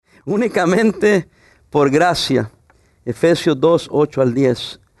Únicamente por gracia. Efesios 2, 8 al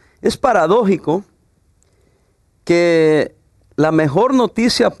 10. Es paradójico que la mejor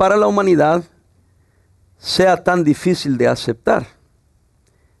noticia para la humanidad sea tan difícil de aceptar.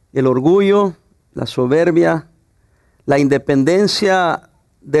 El orgullo, la soberbia, la independencia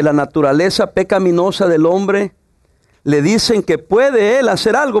de la naturaleza pecaminosa del hombre le dicen que puede él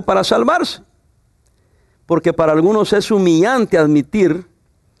hacer algo para salvarse. Porque para algunos es humillante admitir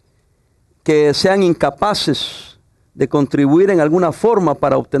que sean incapaces de contribuir en alguna forma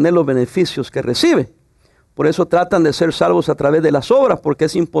para obtener los beneficios que recibe. Por eso tratan de ser salvos a través de las obras, porque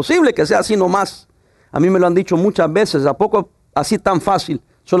es imposible que sea así nomás. A mí me lo han dicho muchas veces, ¿a poco así tan fácil?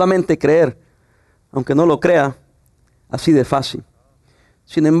 Solamente creer, aunque no lo crea, así de fácil.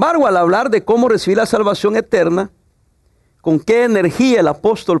 Sin embargo, al hablar de cómo recibir la salvación eterna, con qué energía el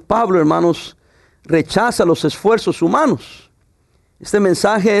apóstol Pablo, hermanos, rechaza los esfuerzos humanos. Este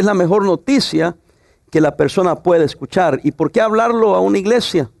mensaje es la mejor noticia que la persona puede escuchar. ¿Y por qué hablarlo a una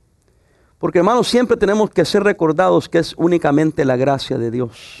iglesia? Porque, hermanos, siempre tenemos que ser recordados que es únicamente la gracia de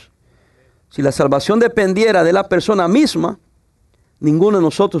Dios. Si la salvación dependiera de la persona misma, ninguno de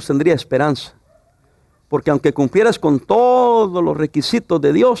nosotros tendría esperanza. Porque aunque cumplieras con todos los requisitos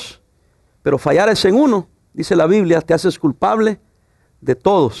de Dios, pero fallares en uno, dice la Biblia, te haces culpable de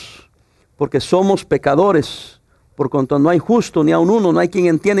todos. Porque somos pecadores. Por cuanto no hay justo ni aun uno, no hay quien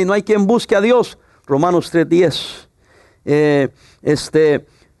entienda y no hay quien busque a Dios. Romanos 3:10.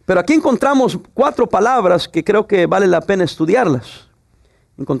 Pero aquí encontramos 4 palabras que creo que vale la pena estudiarlas.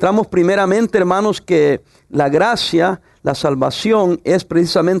 Encontramos primeramente, hermanos, que la gracia, la salvación es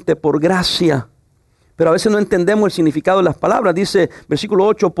precisamente por gracia. Pero a veces no entendemos el significado de las palabras. Dice, versículo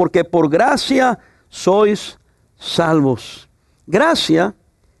 8, porque por gracia sois salvos. Gracia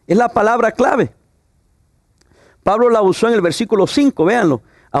es la palabra clave. Pablo la usó en el versículo 5, véanlo.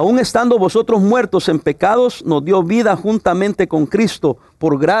 Aún estando vosotros muertos en pecados, nos dio vida juntamente con Cristo.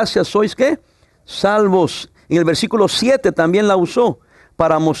 Por gracia sois, ¿qué? Salvos. En el versículo 7 también la usó.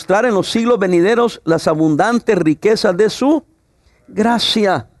 Para mostrar en los siglos venideros las abundantes riquezas de su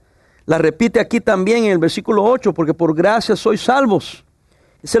gracia. La repite aquí también en el versículo 8, porque por gracia sois salvos.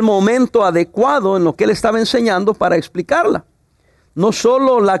 Es el momento adecuado en lo que él estaba enseñando para explicarla. No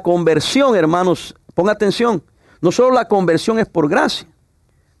solo la conversión, hermanos, ponga atención, no solo la conversión es por gracia.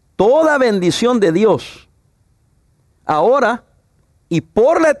 Toda bendición de Dios, ahora y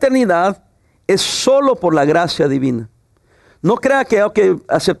por la eternidad, es solo por la gracia divina. No crea que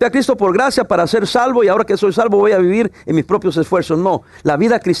acepté a Cristo por gracia para ser salvo y ahora que soy salvo voy a vivir en mis propios esfuerzos. No, la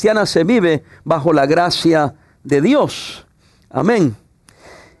vida cristiana se vive bajo la gracia de Dios. Amén.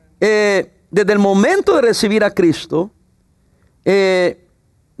 Desde el momento de recibir a Cristo,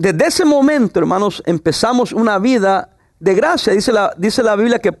 desde ese momento, hermanos, empezamos una vida de gracia. Dice la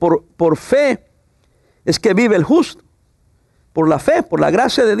Biblia que por fe es que vive el justo. Por la fe, por la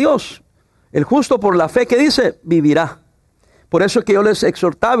gracia de Dios. El justo por la fe, ¿qué dice? Vivirá. Por eso es que yo les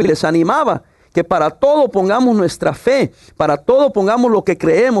exhortaba y les animaba que para todo pongamos nuestra fe, para todo pongamos lo que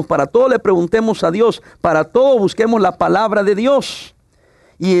creemos, para todo le preguntemos a Dios, para todo busquemos la palabra de Dios.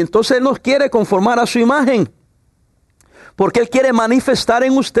 Y entonces Él nos quiere conformar a su imagen, porque Él quiere manifestar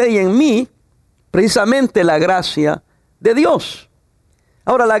en usted y en mí precisamente la gracia de Dios.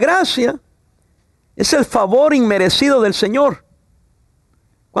 Ahora, la gracia es el favor inmerecido del Señor.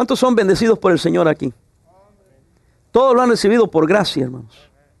 ¿Cuántos son bendecidos por el Señor aquí? Todos lo han recibido por gracia, hermanos.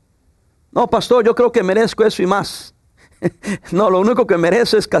 No, pastor, yo creo que merezco eso y más. No, lo único que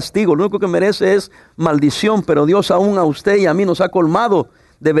merece es castigo, lo único que merece es maldición, pero Dios aún a usted y a mí nos ha colmado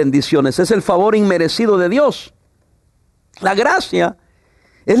de bendiciones. Es el favor inmerecido de Dios. La gracia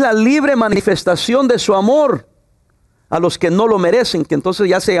es la libre manifestación de su amor a los que no lo merecen, que entonces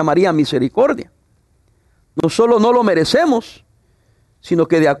ya se llamaría misericordia. No solo no lo merecemos, sino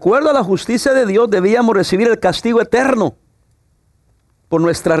que de acuerdo a la justicia de Dios debíamos recibir el castigo eterno por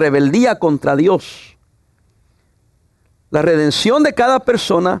nuestra rebeldía contra Dios. La redención de cada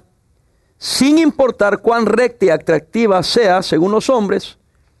persona, sin importar cuán recta y atractiva sea, según los hombres,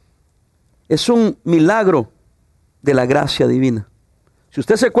 es un milagro de la gracia divina. Si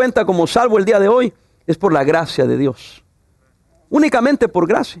usted se cuenta como salvo el día de hoy, es por la gracia de Dios. Únicamente por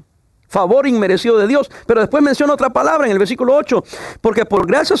gracia. Favor inmerecido de Dios. Pero después menciona otra palabra en el versículo 8. Porque por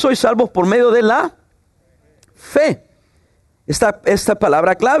gracia sois salvos por medio de la fe. Esta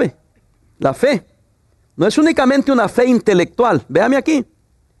palabra clave, la fe. No es únicamente una fe intelectual. Véame aquí.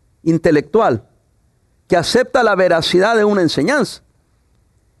 Intelectual. Que acepta la veracidad de una enseñanza.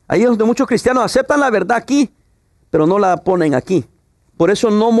 Ahí es donde muchos cristianos aceptan la verdad aquí, pero no la ponen aquí. Por eso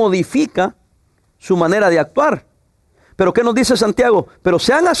no modifica su manera de actuar. Pero ¿qué nos dice Santiago? Pero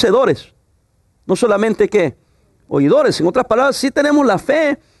sean hacedores, no solamente ¿qué? Oidores. En otras palabras, sí tenemos la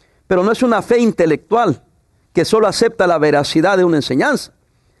fe, pero no es una fe intelectual que solo acepta la veracidad de una enseñanza.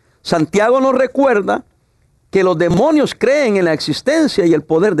 Santiago nos recuerda que los demonios creen en la existencia y el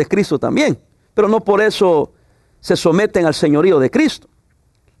poder de Cristo también, pero no por eso se someten al señorío de Cristo.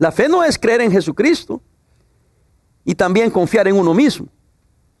 La fe no es creer en Jesucristo y también confiar en uno mismo.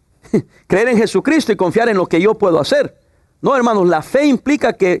 Creer en Jesucristo y confiar en lo que yo puedo hacer. No, hermanos, la fe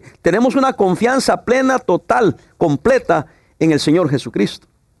implica que tenemos una confianza plena, total, completa en el Señor Jesucristo.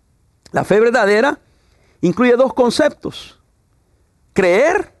 La fe verdadera incluye dos conceptos: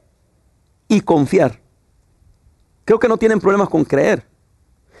 creer y confiar. Creo que no tienen problemas con creer.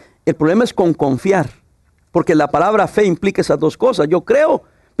 El problema es con confiar, porque la palabra fe implica esas dos cosas. Yo creo,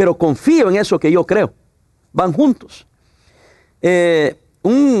 pero confío en eso que yo creo. Van juntos.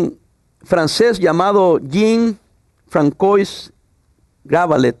 Un francés llamado Jean-François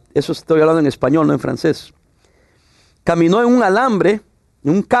Gravalet, eso estoy hablando en español, no en francés, caminó en un alambre,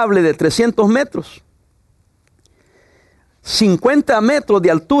 en un cable de 300 metros, 50 metros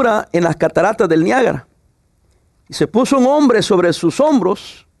de altura en las cataratas del Niágara. Y se puso un hombre sobre sus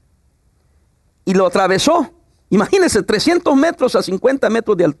hombros y lo atravesó. Imagínense, 300 metros a 50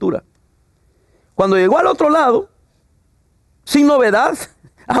 metros de altura. Cuando llegó al otro lado, sin novedad,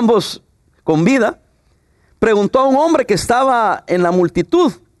 ambos con vida, preguntó a un hombre que estaba en la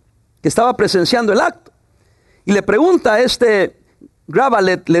multitud, que estaba presenciando el acto. Y le pregunta a este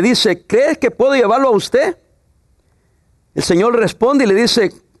Gravalet, le dice: ¿crees que puedo llevarlo a usted? El Señor responde y le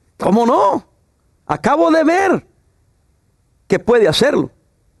dice: ¿cómo no? Acabo de ver que puede hacerlo.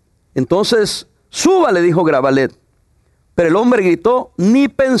 Entonces, suba, le dijo Gravalet. Pero el hombre gritó: ni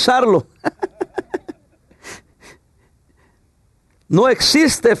pensarlo. No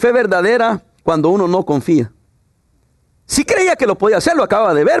existe fe verdadera cuando uno no confía. Sí creía que lo podía hacer, lo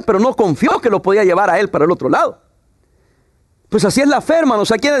acababa de ver, pero no confió que lo podía llevar a él para el otro lado. Pues así es la fe, hermanos.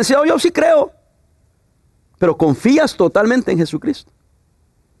 Hay quien decía: oh, yo sí creo. Pero confías totalmente en Jesucristo.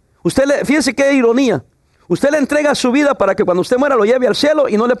 Fíjese qué ironía. Usted le entrega su vida para que cuando usted muera lo lleve al cielo,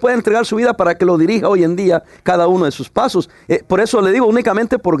 y no le puede entregar su vida para que lo dirija hoy en día cada uno de sus pasos. Por eso le digo,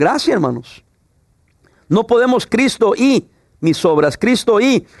 únicamente por gracia, hermanos. No podemos Cristo y mis obras, Cristo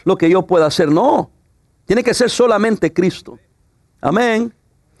y lo que yo pueda hacer. No, tiene que ser solamente Cristo. Amén.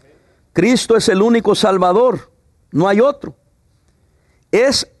 Cristo es el único Salvador, no hay otro.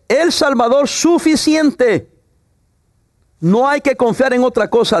 Es el Salvador suficiente. No hay que confiar en otra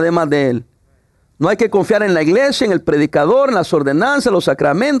cosa además de Él. No hay que confiar en la iglesia, en el predicador, en las ordenanzas, los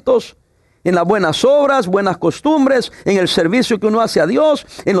sacramentos, en las buenas obras, buenas costumbres, en el servicio que uno hace a Dios,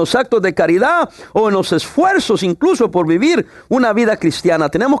 en los actos de caridad o en los esfuerzos incluso por vivir una vida cristiana.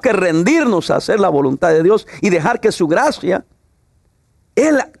 Tenemos que rendirnos a hacer la voluntad de Dios y dejar que su gracia,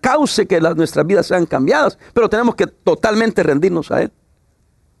 Él cause que nuestras vidas sean cambiadas, pero tenemos que totalmente rendirnos a Él.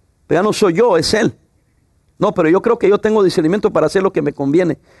 Pero ya no soy yo, es Él. No, pero yo creo que yo tengo discernimiento para hacer lo que me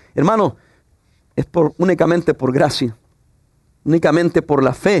conviene. Hermano, es únicamente por gracia, únicamente por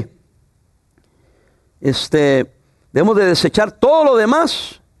la fe. Debemos de desechar todo lo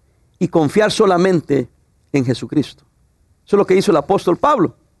demás y confiar solamente en Jesucristo. Eso es lo que hizo el apóstol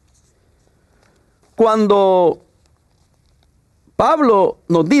Pablo. Cuando Pablo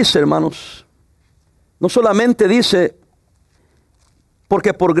nos dice, hermanos, no solamente dice: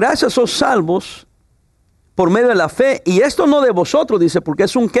 porque por gracia sois salvos por medio de la fe, y esto no de vosotros, dice, porque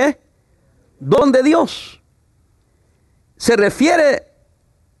es un ¿qué? Don de Dios.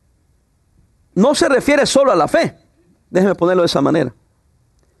 No se refiere solo a la fe, déjeme ponerlo de esa manera,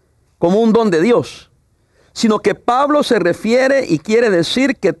 como un don de Dios, sino que Pablo se refiere y quiere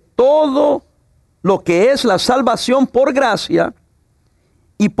decir que todo lo que es la salvación por gracia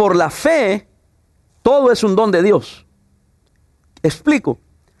y por la fe, todo es un don de Dios. Explico.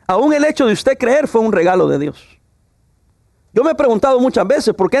 Aún el hecho de usted creer fue un regalo de Dios. Yo me he preguntado muchas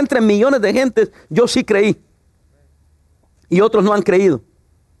veces por qué entre millones de gente yo sí creí y otros no han creído.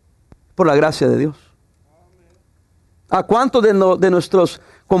 Por la gracia de Dios. ¿A cuántos de nuestros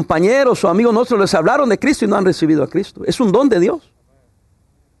compañeros o amigos nuestros les hablaron de Cristo y no han recibido a Cristo? Es un don de Dios.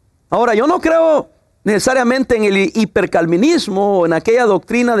 Ahora, yo no creo necesariamente en el hipercalvinismo o en aquella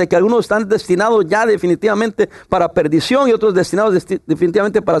doctrina de que algunos están destinados ya definitivamente para perdición y otros destinados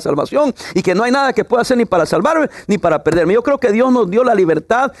definitivamente para salvación, y que no hay nada que pueda hacer ni para salvarme ni para perderme. Yo creo que Dios nos dio la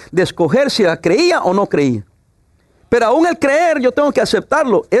libertad de escoger si creía o no creía. Pero aún el creer, yo tengo que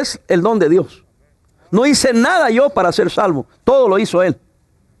aceptarlo, es el don de Dios. No hice nada yo para ser salvo, todo lo hizo Él.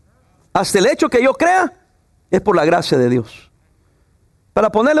 Hasta el hecho que yo crea es por la gracia de Dios. Para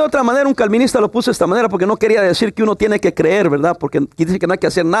ponerle de otra manera, un calvinista lo puso de esta manera porque no quería decir que uno tiene que creer, ¿verdad? Porque dice que no hay que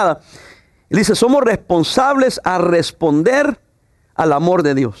hacer nada. Él dice, somos responsables a responder al amor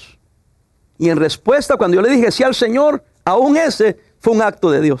de Dios. Y en respuesta, cuando yo le dije sí al Señor, aún ese fue un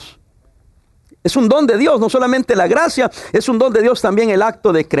acto de Dios. Es un don de Dios, no solamente la gracia, es un don de Dios también el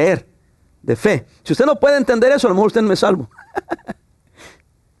acto de creer, de fe. Si usted no puede entender eso, a lo mejor usted no es salvo.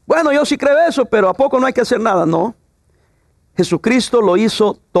 Bueno, yo sí creo eso, pero ¿a poco no hay que hacer nada? No. Jesucristo lo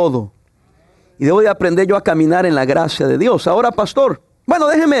hizo todo. Y debo de aprender yo a caminar en la gracia de Dios. Ahora, pastor, bueno,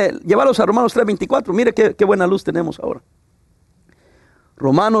 déjeme llevarlos a Romanos 3:24. Mire qué buena luz tenemos ahora.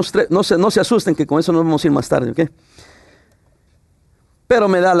 Romanos 3, no se asusten que con eso nos vamos a ir más tarde, ¿ok? Pero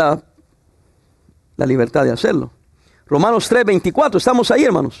me da la libertad de hacerlo. Romanos 3:24, estamos ahí,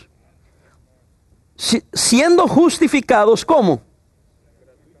 hermanos. Siendo justificados, ¿cómo?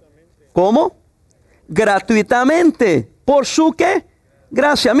 ¿Cómo? Gratuitamente. ¿Por su qué?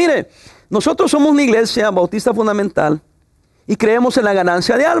 Gracia. Mire, nosotros somos una iglesia bautista fundamental y creemos en la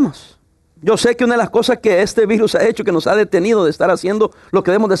ganancia de almas. Yo sé que una de las cosas que este virus ha hecho, que nos ha detenido de estar haciendo lo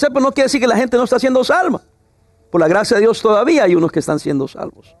que debemos de hacer, pero no quiere decir que la gente no está siendo salva. Por la gracia de Dios todavía hay unos que están siendo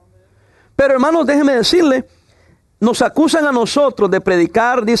salvos. Pero hermanos, déjenme decirle, nos acusan a nosotros de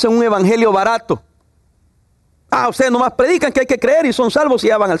predicar, dicen, un evangelio barato. Ustedes nomás predican que hay que creer y son salvos y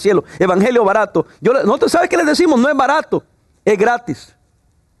ya van al cielo. Evangelio barato. Nosotros, ¿sabe qué les decimos? No es barato, es gratis.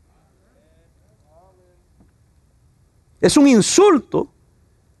 Es un insulto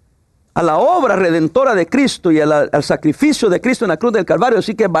a la obra redentora de Cristo y al sacrificio de Cristo en la cruz del Calvario,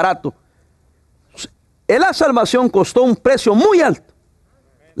 decir que es barato. La salvación costó un precio muy alto.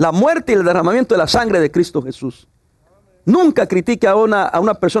 La muerte y el derramamiento de la sangre de Cristo Jesús. Nunca critique a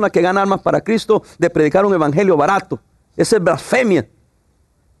una persona que gana almas para Cristo de predicar un evangelio barato. Esa es blasfemia.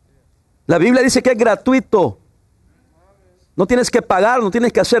 La Biblia dice que es gratuito. No tienes que pagar, no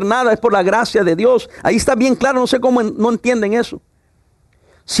tienes que hacer nada, es por la gracia de Dios. Ahí está bien claro, no sé cómo no entienden eso.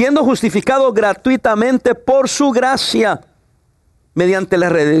 Siendo justificado gratuitamente por su gracia, mediante la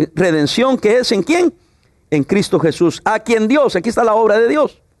redención que es ¿en quién? En Cristo Jesús. A quien Dios, aquí está la obra de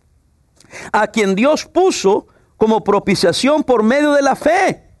Dios. A quien Dios puso como propiciación por medio de la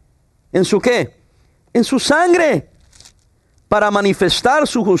fe. ¿En su qué? En su sangre. Para manifestar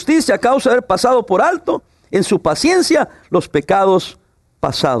su justicia a causa de haber pasado por alto en su paciencia los pecados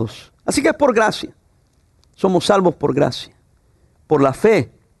pasados. Así que es por gracia. Somos salvos por gracia. Por la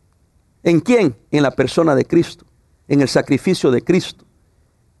fe. ¿En quién? En la persona de Cristo. En el sacrificio de Cristo.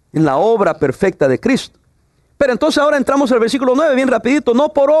 En la obra perfecta de Cristo. Pero entonces ahora entramos al versículo 9, bien rapidito.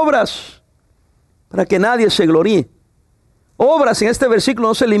 No por obras, para que nadie se gloríe. Obras en este versículo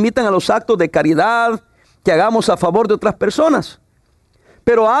no se limitan a los actos de caridad que hagamos a favor de otras personas.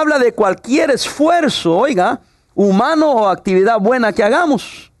 Pero habla de cualquier esfuerzo, oiga, humano o actividad buena que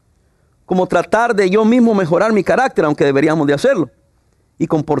hagamos. Como tratar de yo mismo mejorar mi carácter, aunque deberíamos de hacerlo. Y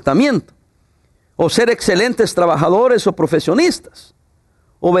comportamiento. O ser excelentes trabajadores o profesionistas.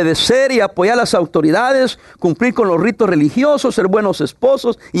 Obedecer y apoyar a las autoridades, cumplir con los ritos religiosos, ser buenos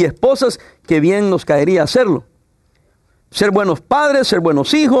esposos y esposas, que bien nos caería hacerlo. Ser buenos padres, ser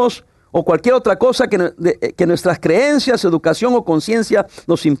buenos hijos, o cualquier otra cosa que nuestras creencias, educación o conciencia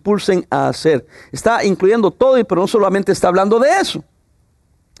nos impulsen a hacer. Está incluyendo todo, pero no solamente está hablando de eso,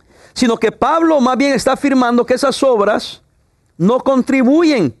 sino que Pablo más bien está afirmando que esas obras no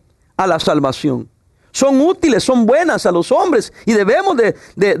contribuyen a la salvación. Son útiles, son buenas a los hombres y debemos de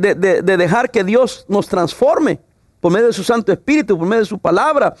dejar que Dios nos transforme por medio de su Santo Espíritu, por medio de su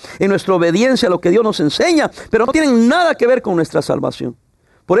palabra, en nuestra obediencia a lo que Dios nos enseña, pero no tienen nada que ver con nuestra salvación.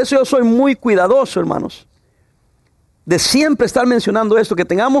 Por eso yo soy muy cuidadoso, hermanos, de siempre estar mencionando esto, que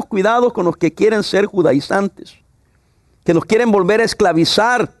tengamos cuidado con los que quieren ser judaizantes, que nos quieren volver a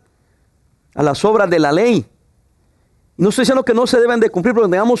esclavizar a las obras de la ley. No estoy diciendo que no se deben de cumplir, pero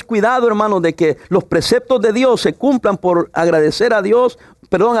tengamos cuidado, hermanos, de que los preceptos de Dios se cumplan por agradecer a Dios,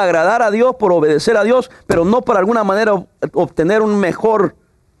 agradar a Dios, por obedecer a Dios, pero no para alguna manera obtener un mejor,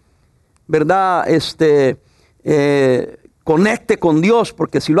 ¿verdad? Conecte con Dios,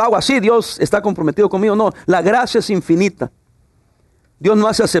 porque si lo hago así, Dios está comprometido conmigo. No, la gracia es infinita. Dios no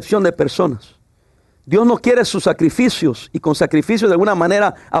hace acepción de personas. Dios no quiere sus sacrificios y con sacrificios de alguna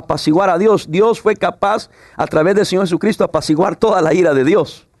manera apaciguar a Dios. Dios fue capaz a través del Señor Jesucristo apaciguar toda la ira de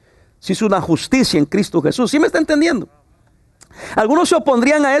Dios. Se hizo una justicia en Cristo Jesús. ¿Sí me está entendiendo? Algunos se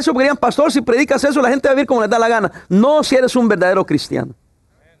opondrían a eso porque dirían, pastor, si predicas eso la gente va a vivir como les da la gana. No si eres un verdadero cristiano.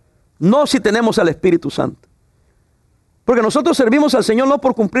 No si tenemos al Espíritu Santo. Porque nosotros servimos al Señor no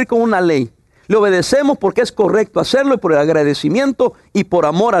por cumplir con una ley. Le obedecemos porque es correcto hacerlo y por el agradecimiento y por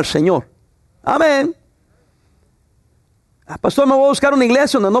amor al Señor. Amén. Pastor, me voy a buscar una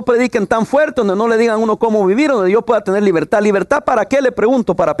iglesia donde no prediquen tan fuerte, donde no le digan a uno cómo vivir, donde yo pueda tener libertad. ¿Libertad para qué? Le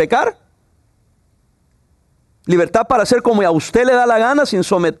pregunto, ¿para pecar? ¿Libertad para hacer como a usted le da la gana sin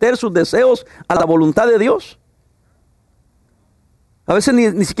someter sus deseos a la voluntad de Dios? A veces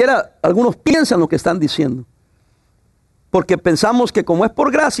ni siquiera algunos piensan lo que están diciendo. Porque pensamos que como es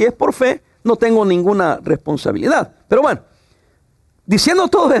por gracia, es por fe, no tengo ninguna responsabilidad. Pero bueno, diciendo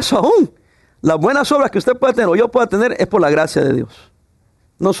todo eso aún, las buenas obras que usted pueda tener o yo pueda tener es por la gracia de Dios.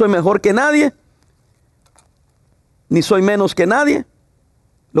 No soy mejor que nadie, ni soy menos que nadie.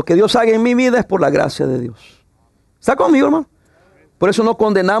 Lo que Dios haga en mi vida es por la gracia de Dios. ¿Está conmigo, hermano? Por eso no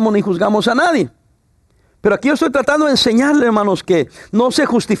condenamos ni juzgamos a nadie. Pero aquí yo estoy tratando de enseñarle, hermanos, que no se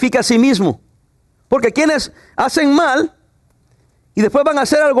justifica a sí mismo. Porque quienes hacen mal y después van a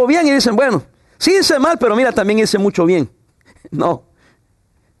hacer algo bien y dicen, bueno, sí hice mal, pero mira, también hice mucho bien. No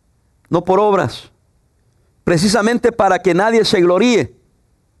por obras. Precisamente para que nadie se gloríe.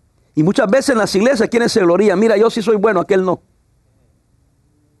 Y muchas veces en las iglesias, ¿quiénes se glorían? Mira, yo sí soy bueno, aquel no.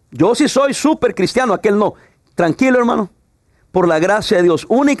 Yo sí soy súper cristiano, aquel no. Tranquilo, hermano. Por la gracia de Dios.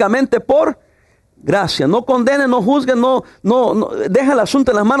 Únicamente por gracia. No condenen, no juzguen, no deja el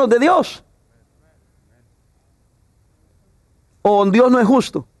asunto en las manos de Dios. O Dios no es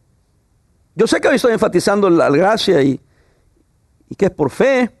justo. Yo sé que hoy estoy enfatizando la gracia y que es por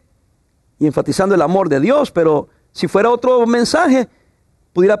fe. Y enfatizando el amor de Dios. Pero si fuera otro mensaje,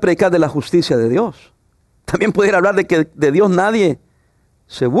 pudiera predicar de la justicia de Dios. También pudiera hablar de que de Dios nadie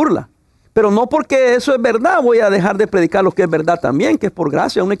se burla. Pero no porque eso es verdad, voy a dejar de predicar lo que es verdad también, que es por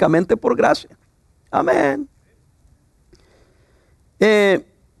gracia, únicamente por gracia. Amén.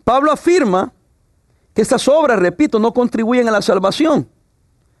 Pablo afirma que estas obras, repito, no contribuyen a la salvación.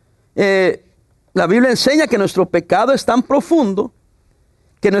 La Biblia enseña que nuestro pecado es tan profundo,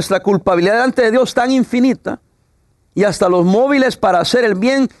 que nuestra culpabilidad delante de Dios es tan infinita, y hasta los móviles para hacer el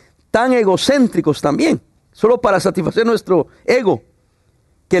bien tan egocéntricos también, solo para satisfacer nuestro ego,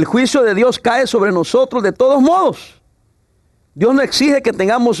 que el juicio de Dios cae sobre nosotros de todos modos. Dios no exige que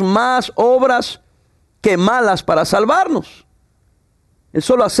tengamos más obras que malas para salvarnos. Él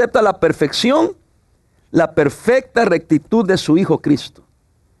solo acepta la perfección, la perfecta rectitud de su Hijo Cristo.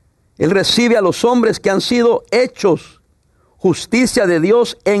 Él recibe a los hombres que han sido hechos justicia de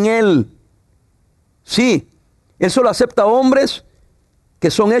Dios en Él. Sí, Él solo acepta hombres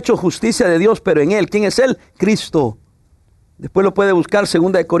que son hechos justicia de Dios, pero en Él. ¿Quién es Él? Cristo. Después lo puede buscar,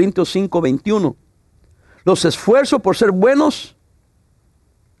 2 Corintios 5, 21. Los esfuerzos por ser buenos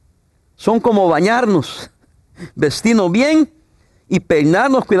son como bañarnos, vestirnos bien y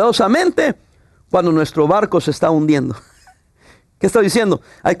peinarnos cuidadosamente cuando nuestro barco se está hundiendo. ¿Qué está diciendo?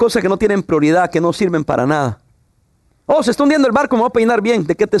 Hay cosas que no tienen prioridad, que no sirven para nada. Oh, se está hundiendo el barco, me voy a peinar bien.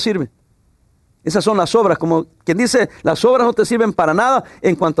 ¿De qué te sirve? Esas son las obras. Como quien dice, las obras no te sirven para nada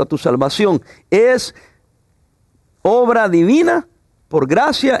en cuanto a tu salvación. Es obra divina, por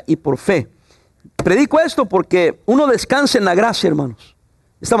gracia y por fe. Predico esto porque uno descansa en la gracia, hermanos.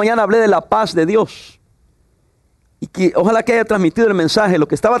 Esta mañana hablé de la paz de Dios. Y que ojalá que haya transmitido el mensaje. Lo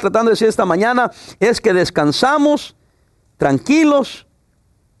que estaba tratando de decir esta mañana es que descansamos tranquilos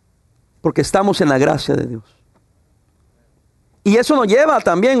porque estamos en la gracia de Dios. Y eso nos lleva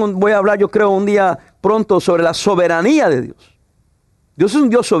también, voy a hablar yo creo un día pronto sobre la soberanía de Dios. Dios es un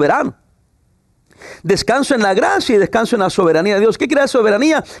Dios soberano. Descanso en la gracia y descanso en la soberanía de Dios. ¿Qué quiere decir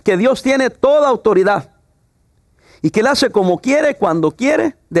soberanía? Que Dios tiene toda autoridad. Y que Él hace como quiere, cuando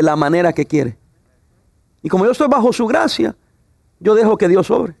quiere, de la manera que quiere. Y como yo estoy bajo su gracia, yo dejo que Dios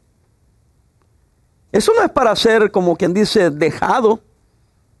obre. Eso no es para ser como quien dice dejado,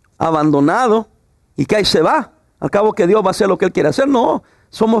 abandonado y que ahí se va. Al cabo que Dios va a hacer lo que Él quiere hacer. No,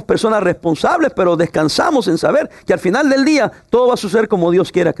 somos personas responsables, pero descansamos en saber que al final del día todo va a suceder como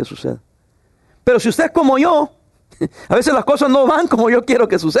Dios quiera que suceda. Pero si usted es como yo, a veces las cosas no van como yo quiero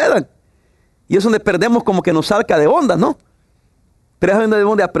que sucedan. Y es donde perdemos como que nos saca de onda, ¿no? Pero es donde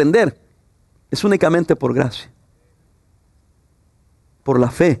debemos de aprender. Es únicamente por gracia. Por la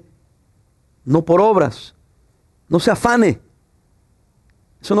fe. No por obras. No se afane.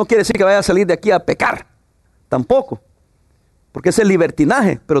 Eso no quiere decir que vaya a salir de aquí a pecar. Tampoco. Porque es el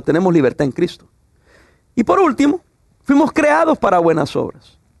libertinaje, pero tenemos libertad en Cristo. Y por último, fuimos creados para buenas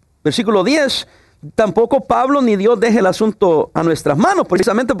obras. Versículo 10, tampoco Pablo ni Dios deje el asunto a nuestras manos,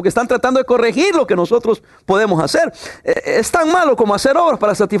 precisamente porque están tratando de corregir lo que nosotros podemos hacer. Es tan malo como hacer obras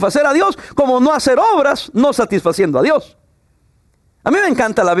para satisfacer a Dios, como no hacer obras no satisfaciendo a Dios. A mí me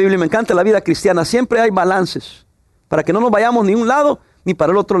encanta la Biblia y me encanta la vida cristiana. Siempre hay balances, para que no nos vayamos ni un lado ni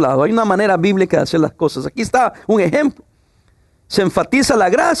para el otro lado. Hay una manera bíblica de hacer las cosas. Aquí está un ejemplo. Se enfatiza la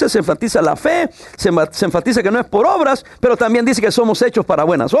gracia, se enfatiza la fe, se enfatiza que no es por obras, pero también dice que somos hechos para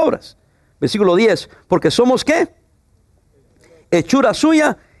buenas obras. Versículo 10, porque somos ¿qué? Hechura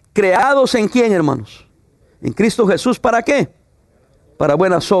suya, creados ¿en quién, hermanos? En Cristo Jesús, ¿para qué? Para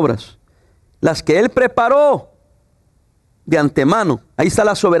buenas obras, las que Él preparó de antemano. Ahí está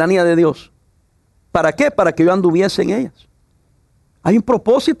la soberanía de Dios. ¿Para qué? Para que yo anduviese en ellas. Hay un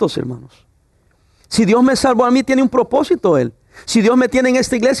propósito, hermanos. Si Dios me salvó a mí, tiene un propósito Él. Si Dios me tiene en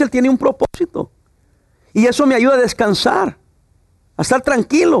esta iglesia, Él tiene un propósito. Y eso me ayuda a descansar, a estar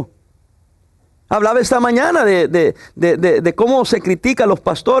tranquilo. Hablaba esta mañana de cómo se critica a los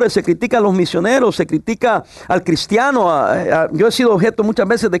pastores, se critica a los misioneros, se critica al cristiano. Yo he sido objeto muchas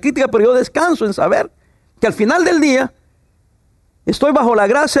veces de crítica, pero yo descanso en saber que al final del día estoy bajo la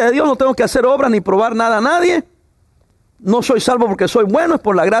gracia de Dios, no tengo que hacer obras ni probar nada a nadie. No soy salvo porque soy bueno, es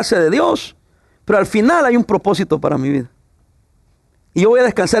por la gracia de Dios. Pero al final hay un propósito para mi vida. Y yo voy a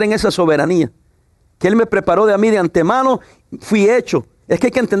descansar en esa soberanía que Él me preparó de a mí de antemano. Fui hecho. Es que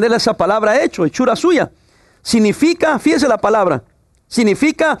hay que entender esa palabra hecho, hechura suya. Significa, fíjese la palabra,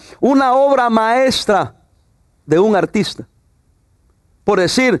 significa una obra maestra de un artista. Por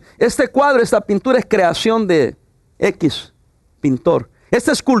decir, este cuadro, esta pintura es creación de X pintor.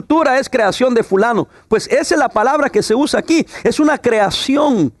 Esta escultura es creación de fulano. Pues esa es la palabra que se usa aquí. Es una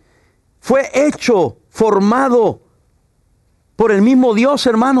creación. Fue hecho, formado por el mismo Dios,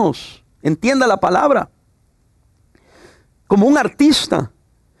 hermanos. Entienda la palabra. Como un artista.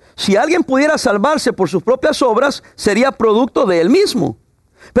 Si alguien pudiera salvarse por sus propias obras, sería producto de él mismo.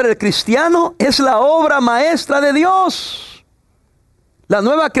 Pero el cristiano es la obra maestra de Dios. La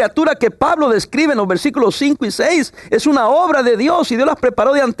nueva criatura que Pablo describe en los versículos 5 y 6 es una obra de Dios y Dios las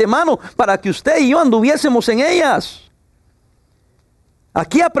preparó de antemano para que usted y yo anduviésemos en ellas.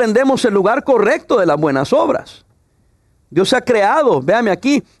 Aquí aprendemos el lugar correcto de las buenas obras. Dios ha creado, véame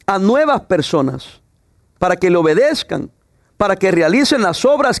aquí, a nuevas personas para que le obedezcan, para que realicen las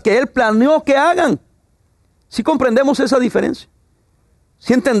obras que Él planeó que hagan. ¿Sí comprendemos esa diferencia?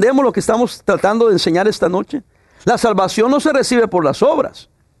 ¿Sí entendemos lo que estamos tratando de enseñar esta noche? La salvación no se recibe por las obras,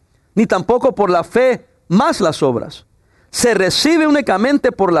 ni tampoco por la fe más las obras. Se recibe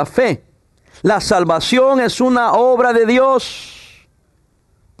únicamente por la fe. La salvación es una obra de Dios.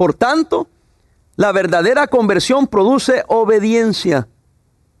 Por tanto, la verdadera conversión produce obediencia.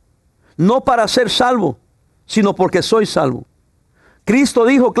 No para ser salvo, sino porque soy salvo. Cristo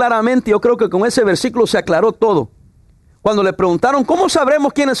dijo claramente, yo creo que con ese versículo se aclaró todo. Cuando le preguntaron, ¿cómo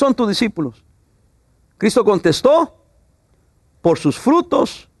sabremos quiénes son tus discípulos? Cristo contestó, por sus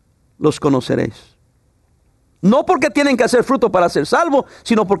frutos los conoceréis. No porque tienen que hacer fruto para ser salvos,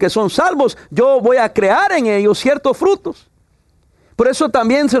 sino porque son salvos. Yo voy a crear en ellos ciertos frutos. Por eso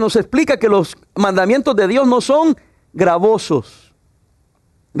también se nos explica que los mandamientos de Dios no son gravosos.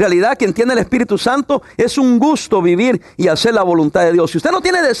 En realidad, quien tiene el Espíritu Santo es un gusto vivir y hacer la voluntad de Dios. Si usted no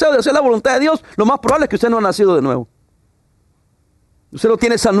tiene deseo de hacer la voluntad de Dios, lo más probable es que usted no ha nacido de nuevo. Usted no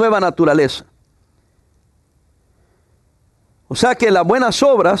tiene esa nueva naturaleza. O sea que las buenas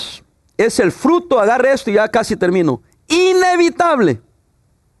obras es el fruto, agarre esto y ya casi termino, inevitable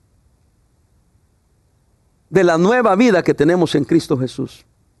de la nueva vida que tenemos en Cristo Jesús.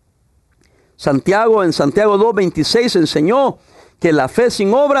 Santiago, en Santiago 2:26 enseñó que la fe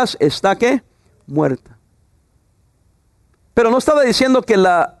sin obras está ¿qué? Muerta. Pero no estaba diciendo que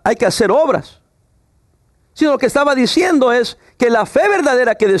hay que hacer obras, sino lo que estaba diciendo es que la fe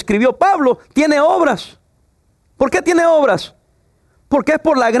verdadera que describió Pablo tiene obras. ¿Por qué tiene obras? Porque es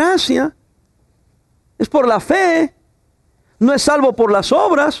por la gracia, es por la fe, no es salvo por las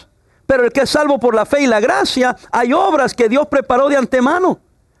obras, pero el que es salvo por la fe y la gracia, hay obras que Dios preparó de antemano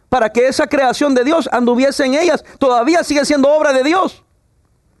para que esa creación de Dios anduviese en ellas. Todavía sigue siendo obra de Dios,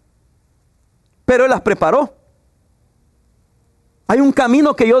 pero Él las preparó. Hay un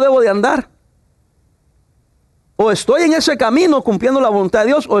camino que yo debo de andar. O estoy en ese camino cumpliendo la voluntad de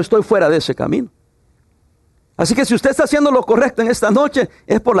Dios, o estoy fuera de ese camino. Así que si usted está haciendo lo correcto en esta noche,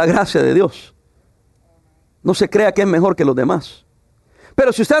 es por la gracia de Dios. No se crea que es mejor que los demás.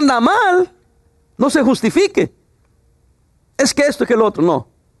 Pero si usted anda mal, no se justifique. Es que esto, que lo otro, no.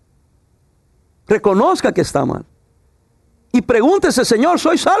 Reconozca que está mal. Y pregúntese, Señor,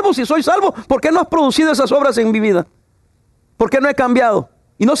 ¿soy salvo? Si soy salvo, ¿por qué no has producido esas obras en mi vida? ¿Por qué no he cambiado?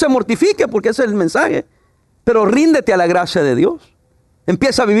 Y no se mortifique, porque ese es el mensaje. Pero ríndete a la gracia de Dios.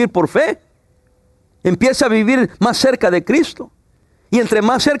 Empieza a vivir por fe. Empieza a vivir más cerca de Cristo. Y entre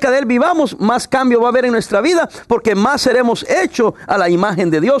más cerca de Él vivamos, más cambio va a haber en nuestra vida, porque más seremos hechos a la imagen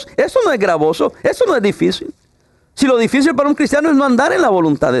de Dios. Eso no es gravoso, eso no es difícil. Si lo difícil para un cristiano es no andar en la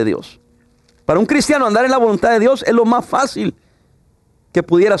voluntad de Dios. Para un cristiano andar en la voluntad de Dios es lo más fácil. que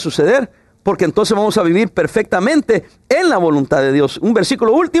pudiera suceder, porque entonces vamos a vivir perfectamente en la voluntad de Dios. Un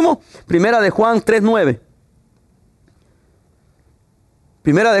versículo último, Primera de Juan 3:9.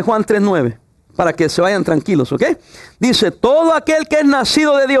 Primera de Juan 3:9, para que se vayan tranquilos, ¿ok? Dice, todo aquel que es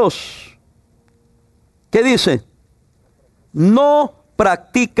nacido de Dios, ¿qué dice? No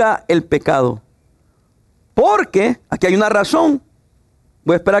practica el pecado. Porque, aquí hay una razón,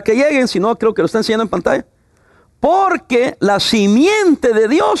 voy a esperar que lleguen, si no creo que lo está enseñando en pantalla. Porque la simiente de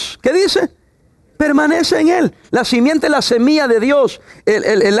Dios, ¿qué dice? Permanece en él. La simiente es la semilla de Dios,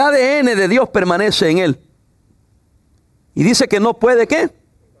 el ADN de Dios permanece en él. Y dice que no puede, ¿qué?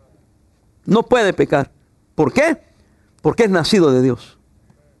 No puede pecar. ¿Por qué? Porque es nacido de Dios.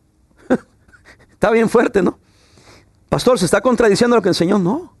 Está bien fuerte, ¿no? Pastor, ¿se está contradiciendo lo que enseñó?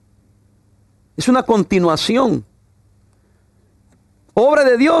 No. Es una continuación. Obra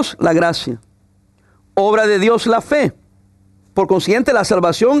de Dios, la gracia. Obra de Dios, la fe. Por consiguiente, la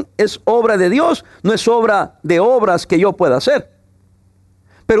salvación es obra de Dios, no es obra de obras que yo pueda hacer.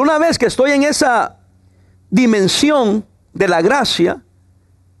 Pero una vez que estoy en esa dimensión de la gracia,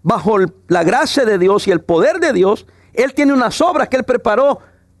 bajo la gracia de Dios y el poder de Dios, Él tiene unas obras que Él preparó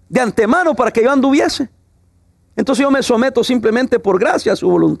de antemano para que yo anduviese. Entonces yo me someto simplemente por gracia a su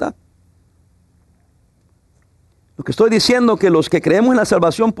voluntad. Lo que estoy diciendo es que los que creemos en la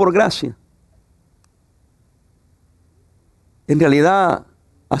salvación por gracia, en realidad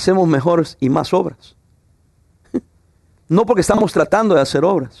hacemos mejores y más obras. No porque estamos tratando de hacer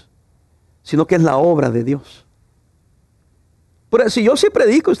obras, sino que es la obra de Dios. Pero si yo sí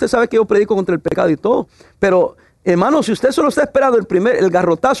predico, usted sabe que yo predico contra el pecado y todo, pero hermano, si usted solo está esperando el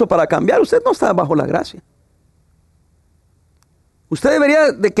garrotazo para cambiar, usted no está bajo la gracia. Usted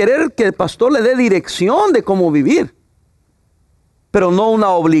debería de querer que el pastor le dé dirección de cómo vivir, pero no una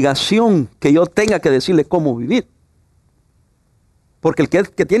obligación que yo tenga que decirle cómo vivir. Porque el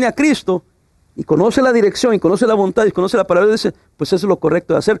que tiene a Cristo y conoce la dirección y conoce la voluntad y conoce la palabra, dice, pues eso es lo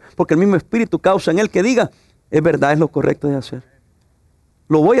correcto de hacer, porque el mismo Espíritu causa en él que diga, es verdad, es lo correcto de hacer.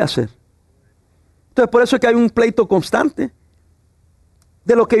 Lo voy a hacer. Entonces por eso es que hay un pleito constante.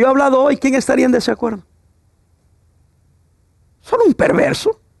 De lo que yo he hablado hoy, ¿quién estaría en desacuerdo? Solo un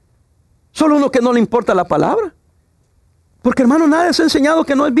perverso. Solo uno que no le importa la palabra. Porque hermano, nadie se ha enseñado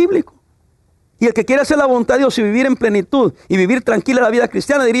que no es bíblico. Y el que quiere hacer la voluntad de Dios y vivir en plenitud y vivir tranquila la vida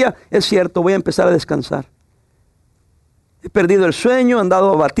cristiana diría, es cierto, voy a empezar a descansar. He perdido el sueño, he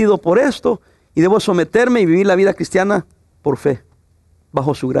andado abatido por esto y debo someterme y vivir la vida cristiana por fe,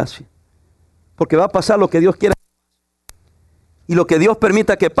 bajo su gracia. Porque va a pasar lo que Dios quiera. Y lo que Dios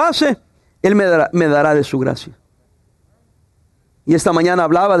permita que pase, Él me dará de su gracia. Y esta mañana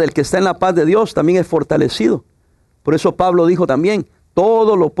hablaba del que está en la paz de Dios, también es fortalecido. Por eso Pablo dijo también,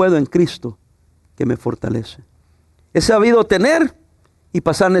 todo lo puedo en Cristo que me fortalece. He sabido tener y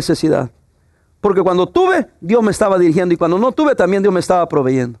pasar necesidad. Porque cuando tuve, Dios me estaba dirigiendo. Y cuando no tuve, también Dios me estaba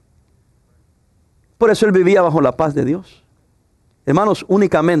proveyendo. Por eso él vivía bajo la paz de Dios. Hermanos,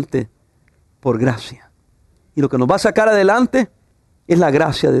 únicamente por gracia. Y lo que nos va a sacar adelante es la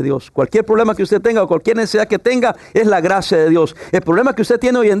gracia de Dios. Cualquier problema que usted tenga o cualquier necesidad que tenga es la gracia de Dios. El problema que usted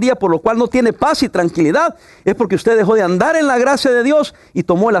tiene hoy en día por lo cual no tiene paz y tranquilidad es porque usted dejó de andar en la gracia de Dios y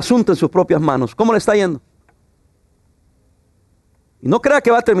tomó el asunto en sus propias manos. ¿Cómo le está yendo? Y no crea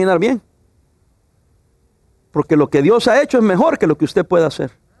que va a terminar bien. Porque lo que Dios ha hecho es mejor que lo que usted pueda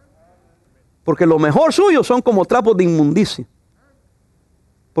hacer. Porque lo mejor suyo son como trapos de inmundicia.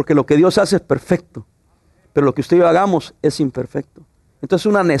 Porque lo que Dios hace es perfecto. Pero lo que usted y yo hagamos es imperfecto. Entonces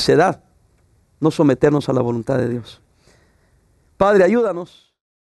es una necedad no someternos a la voluntad de Dios. Padre, ayúdanos.